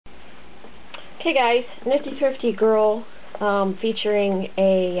Okay guys, Nifty Thrifty Girl featuring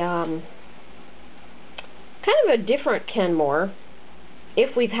a kind of a different Kenmore.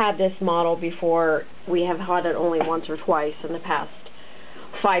 If we've had this model before, we have had it only once or twice in the past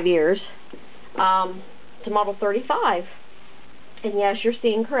 5 years. It's a model 35. And yes, you're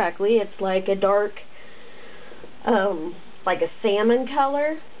seeing correctly. It's like a dark, like a salmon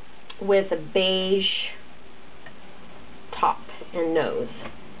color with a beige top and nose.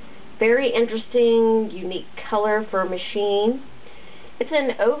 Very interesting, unique color for a machine. It's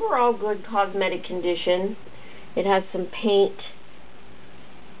in overall good cosmetic condition. It has some paint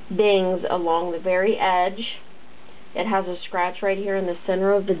dings along the very edge. It has a scratch right here in the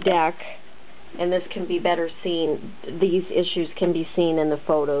center of the deck, and this can be better seen. These issues can be seen in the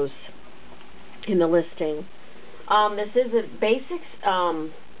photos in the listing. This is a basic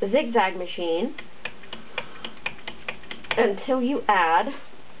zigzag machine until you add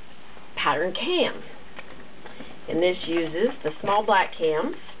pattern cam, and this uses the small black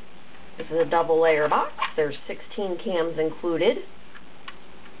cams. This is a double layer box. There's 16 cams included.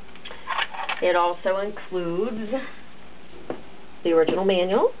 It also includes the original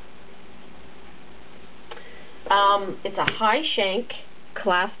manual. It's a high shank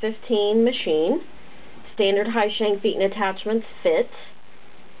class 15 machine. Standard high shank feet and attachments fit.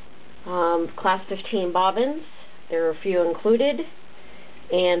 Class 15 bobbins. There are a few included,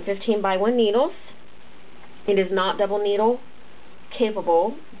 and 15x1 needles. It is not double needle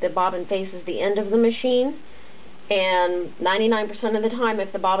capable. The bobbin faces the end of the machine, and 99% of the time,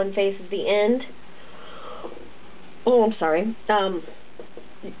 if the bobbin faces the end, won't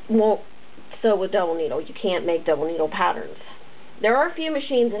sew with double needle. You can't make double needle patterns. There are a few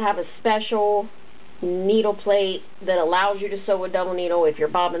machines that have a special needle plate that allows you to sew with double needle if your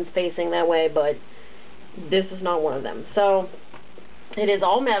bobbin's facing that way, but this is not one of them. So it is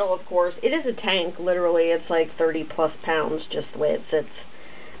all metal, of course. It is a tank, literally. It's like 30 plus pounds just the way it sits.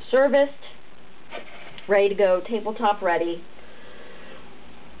 Serviced, ready to go, tabletop ready.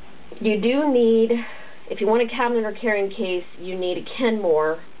 You do need, if you want a cabinet or carrying case, you need a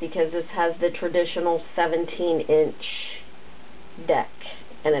Kenmore, because this has the traditional 17-inch deck,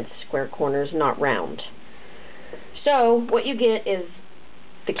 and it's square corners, not round. So what you get is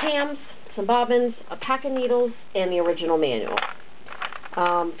the cams, some bobbins, a pack of needles, and the original manual.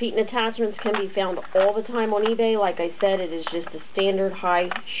 Feet and attachments can be found all the time on eBay. Like I said, it is just a standard high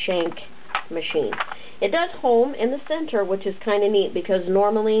shank machine. It does home in the center, which is kind of neat, because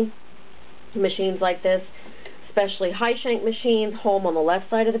normally machines like this, especially high shank machines, home on the left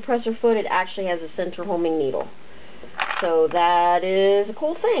side of the presser foot. It actually has a center homing needle. So that is a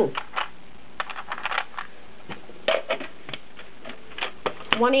cool thing.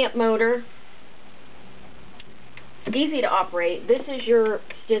 1-amp motor. Easy to operate. This is your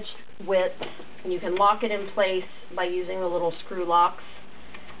stitched width. You can lock it in place by using the little screw locks.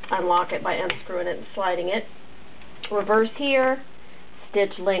 Unlock it by unscrewing it and sliding it. Reverse here.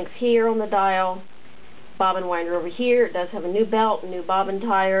 Stitch length here on the dial. Bobbin winder over here. It does have a new belt, new bobbin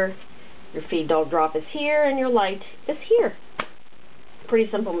tire. Your feed dog drop is here, and your light is here. Pretty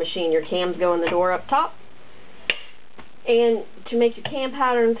simple machine. Your cams go in the door up top. And to make your cam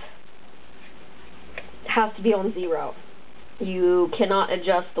patterns, it has to be on 0. You cannot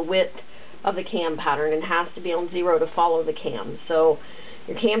adjust the width of the cam pattern. It has to be on 0 to follow the cam. So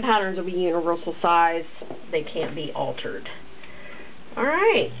your cam patterns will be universal size. They can't be altered.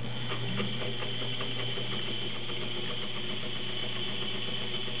 Alright.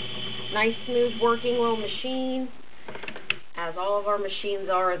 Nice, smooth working little machine. As all of our machines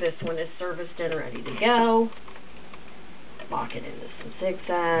are, this one is serviced and ready to go. Lock it into some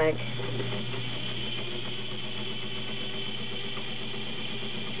zigzag.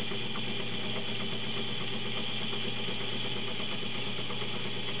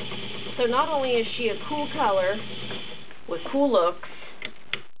 So not only is she a cool color with cool looks,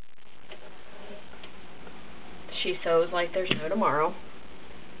 she sews like there's no tomorrow.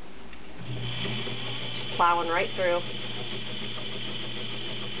 Just plowing right through.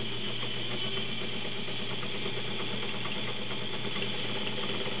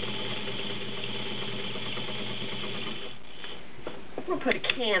 We'll put a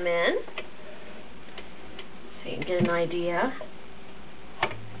cam in so you can get an idea.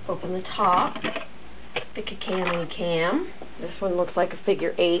 Open the top, pick a cam. This one looks like a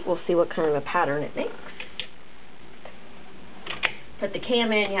figure 8. We'll see what kind of a pattern it makes. Put the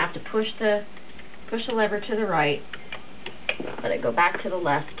cam in. You have to push the lever to the right, let it go back to the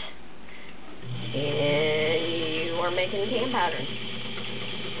left, and you are making a cam pattern.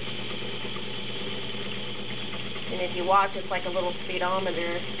 And if you watch, it's like a little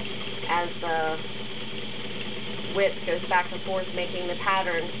speedometer as the width goes back and forth, making the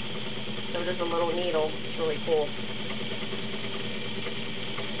pattern. So there's a little needle. It's really cool.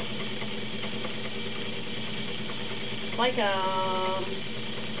 It's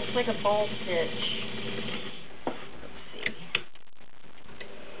like a ball stitch. Let's see.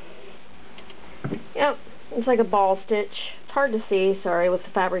 Yep, it's like a ball stitch. It's hard to see, sorry, with the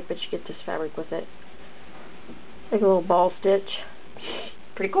fabric, but you get this fabric with it. Like a little ball stitch.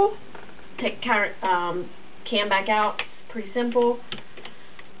 Pretty cool. Take cam back out. Pretty simple.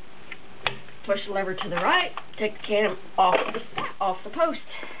 Push the lever to the right. Take the cam off the post.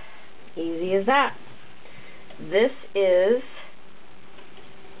 Easy as that. This is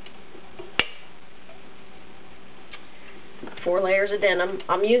four layers of denim.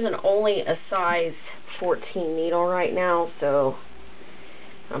 I'm using only a size 14 needle right now, so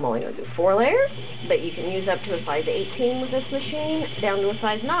I'm only going to do 4 layers, but you can use up to a size 18 with this machine, down to a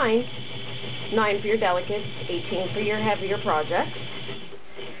size 9. 9 for your delicates, 18 for your heavier projects.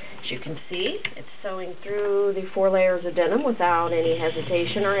 As you can see, it's sewing through the 4 layers of denim without any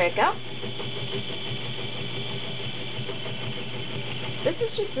hesitation or hiccup. This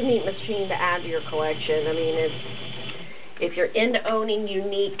is just a neat machine to add to your collection. I mean, if you're into owning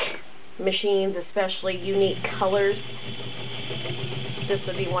unique machines, especially unique colors, this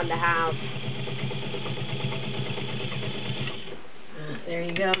would be one to have. There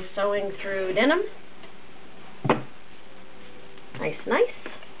you go, sewing through denim. Nice, nice.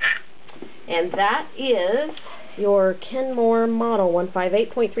 And that is your Kenmore model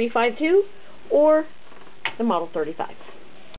 158.352 or the model 35.